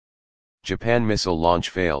Japan missile launch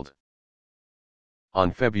failed.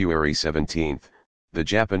 On February 17, the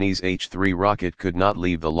Japanese H-3 rocket could not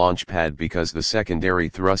leave the launch pad because the secondary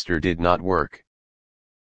thruster did not work.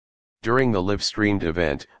 During the live-streamed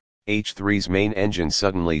event, H-3's main engine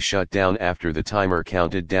suddenly shut down after the timer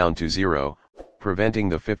counted down to 0, preventing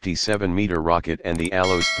the 57-meter rocket and the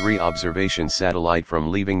ALOS 3 observation satellite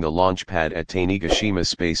from leaving the launch pad at Tanegashima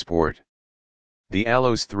Spaceport. The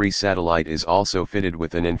ALOS 3 satellite is also fitted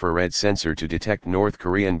with an infrared sensor to detect North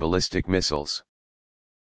Korean ballistic missiles.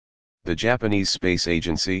 The Japanese Space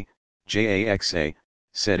Agency, JAXA,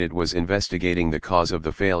 said it was investigating the cause of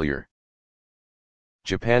the failure.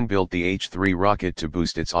 Japan built the H-3 rocket to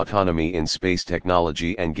boost its autonomy in space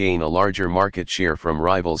technology and gain a larger market share from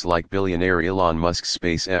rivals like billionaire Elon Musk's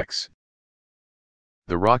SpaceX.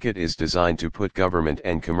 The rocket is designed to put government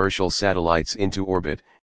and commercial satellites into orbit,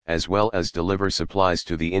 as well as deliver supplies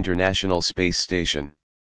to the International Space Station.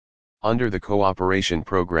 Under the cooperation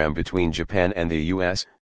program between Japan and the US,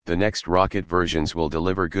 the next rocket versions will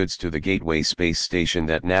deliver goods to the Gateway space station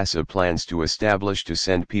that NASA plans to establish to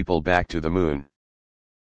send people back to the Moon.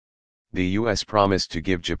 The US promised to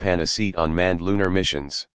give Japan a seat on manned lunar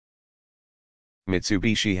missions.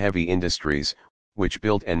 Mitsubishi Heavy Industries, which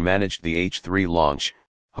built and managed the H-3 launch,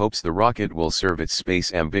 hopes the rocket will serve its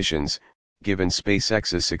space ambitions, given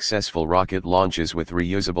SpaceX's successful rocket launches with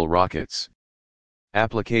reusable rockets.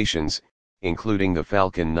 Applications, including the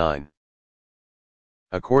Falcon 9.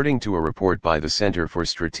 According to a report by the Center for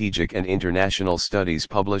Strategic and International Studies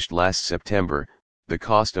published last September, the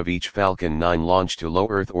cost of each Falcon 9 launch to low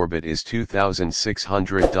Earth orbit is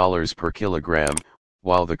 $2,600 per kilogram,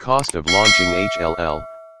 while the cost of launching HLL,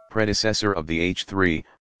 predecessor of the H-3,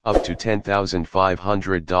 up to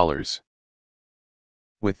 $10,500.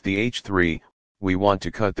 With the H-3, we want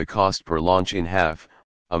to cut the cost per launch in half,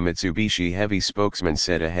 a Mitsubishi Heavy spokesman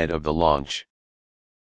said ahead of the launch.